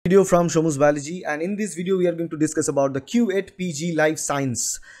Video from Shomu's Biology, and in this video we are going to discuss about the CUET PG Life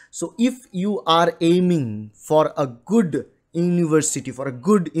Science. So if you are aiming for a good university, for a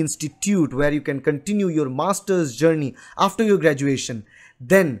good institute where you can continue your master's journey after your graduation,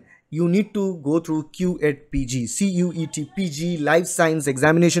 then you need to go through CUET PG, CUET PG Life Science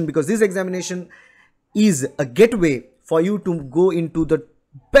examination, because this examination is a gateway for you to go into the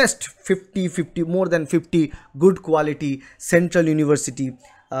best more than 50 good quality central university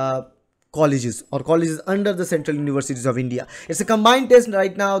colleges or colleges under the central universities of India. It's a combined test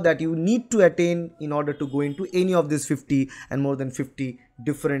right now that you need to attain in order to go into any of these 50 and more than 50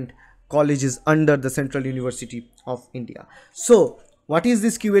 different colleges under the central university of India. So what is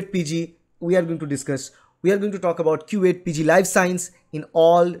this CUET PG? We are going to discuss. We are going to talk about CUET PG Life Science in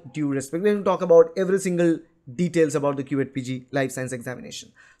all due respect. We are going to talk about every single details about the CUET PG Life Science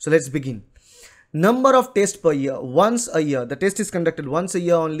examination. So let's begin. Number of tests per year, once a year. The test is conducted once a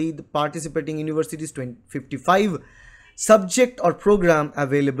year only. The participating universities, 55. Subject or program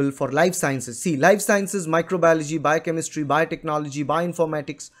available for life sciences. See, life sciences, microbiology, biochemistry, biotechnology,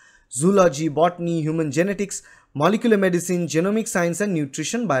 bioinformatics, zoology, botany, human genetics, molecular medicine, genomic science, and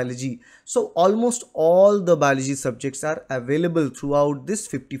nutrition biology. So almost all the biology subjects are available throughout this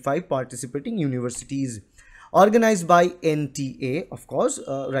 55 participating universities. Organized by NTA, of course.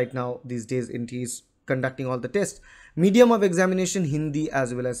 Right now, these days, NTA is conducting all the tests. Medium of examination, Hindi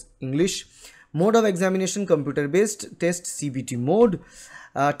as well as English. Mode of examination, computer-based test, CBT mode.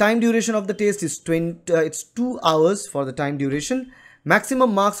 Time duration of the test is 2 hours for the time duration.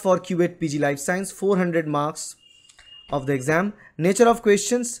 Maximum marks for CUET PG Life Science, 400 marks of the exam. Nature of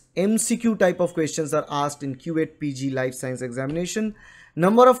questions, MCQ type of questions are asked in CUET PG Life Science examination.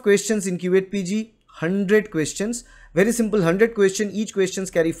 Number of questions in CUET PG, 100 questions. Very simple, 100 questions. Each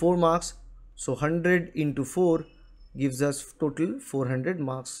questions carry 4 marks. So 100 into 4 gives us total 400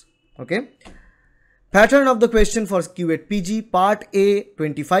 marks. Okay. Pattern of the question for CUET PG. Part A,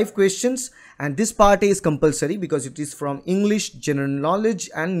 25 questions. And this part A is compulsory because it is from English, general knowledge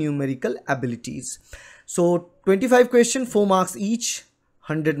and numerical abilities. So 25 questions, 4 marks each,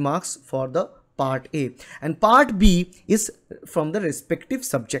 100 marks for the part A, and part B is from the respective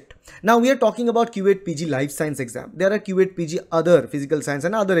subject. Now we are talking about CUET PG Life Science exam. There are CUET PG other physical science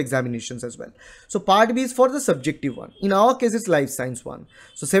and other examinations as well. So part B is for the subjective one. In our case, it's life science one.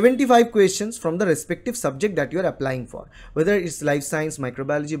 So 75 questions from the respective subject that you are applying for, whether it's life science,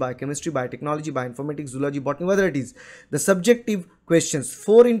 microbiology, biochemistry, biotechnology, bioinformatics, zoology, botany, whether it is the subjective questions.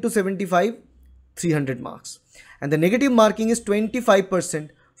 4 into 75, 300 marks, and the negative marking is 25%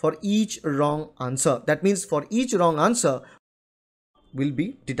 for each wrong answer. That means for each wrong answer will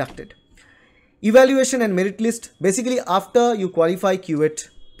be deducted. Evaluation and merit list. Basically, after you qualify CUET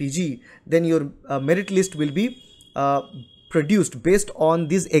PG, then your merit list will be produced based on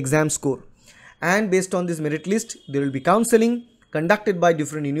this exam score, and based on this merit list there will be counseling conducted by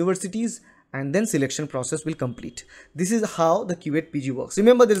different universities, and then selection process will complete. This is how the CUET PG works.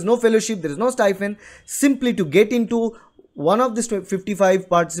 Remember, there is no fellowship, there is no stipend. Simply to get into one of these 55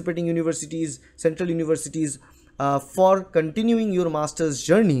 participating universities, central universities, for continuing your master's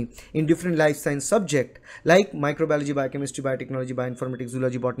journey in different life science subject like microbiology, biochemistry, biotechnology, bioinformatics,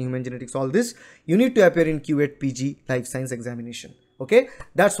 zoology, botany, human genetics, all this, you need to appear in CUET PG Life Science examination. Okay,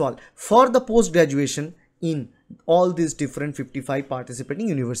 that's all. For the post graduation in all these different 55 participating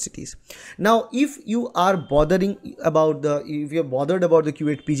universities. Now if you are bothered about the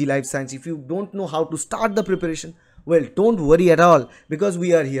CUET PG Life Science, if you don't know how to start the preparation, well, don't worry at all, because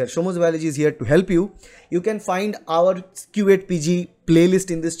we are here. Shomu's Biology is here to help you. You can find our CUET PG playlist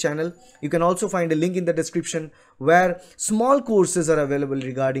in this channel. You can also find a link in the description where small courses are available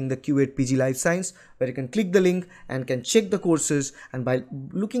regarding the CUET PG Life Science, where you can click the link and can check the courses, and by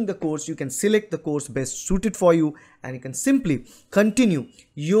looking the course you can select the course best suited for you, and you can simply continue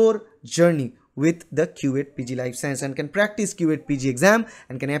your journey with the CUET PG Life Science and can practice CUET PG exam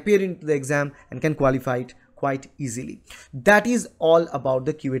and can appear into the exam and can qualify it quite easily. That is all about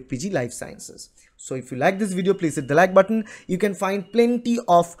the CUET PG Life Sciences. So if you like this video, please hit the like button. You can find plenty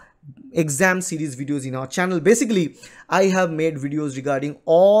of exam series videos in our channel. Basically, I have made videos regarding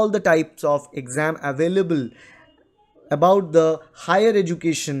all the types of exam available about the higher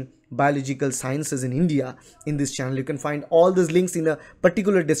education biological sciences in India in this channel. You can find all these links in a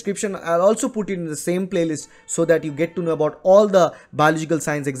particular description. I'll also put it in the same playlist so that you get to know about all the biological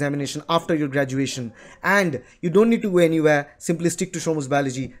science examination after your graduation, and you don't need to go anywhere. Simply stick to Shomu's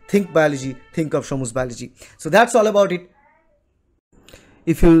Biology, think of Shomu's Biology. So that's all about it.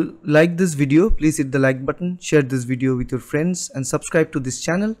 If you like this video, please hit the like button, share this video with your friends and subscribe to this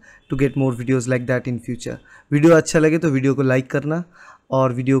channel to get more videos like that in future. Video अच्छा लगे तो video को like करना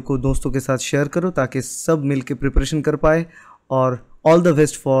और video को दोस्तों के साथ शेयर करो ताकि सब मिलके प्रिपरेशन कर पाए। और all the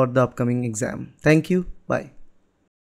best for the upcoming exam. Thank you, bye.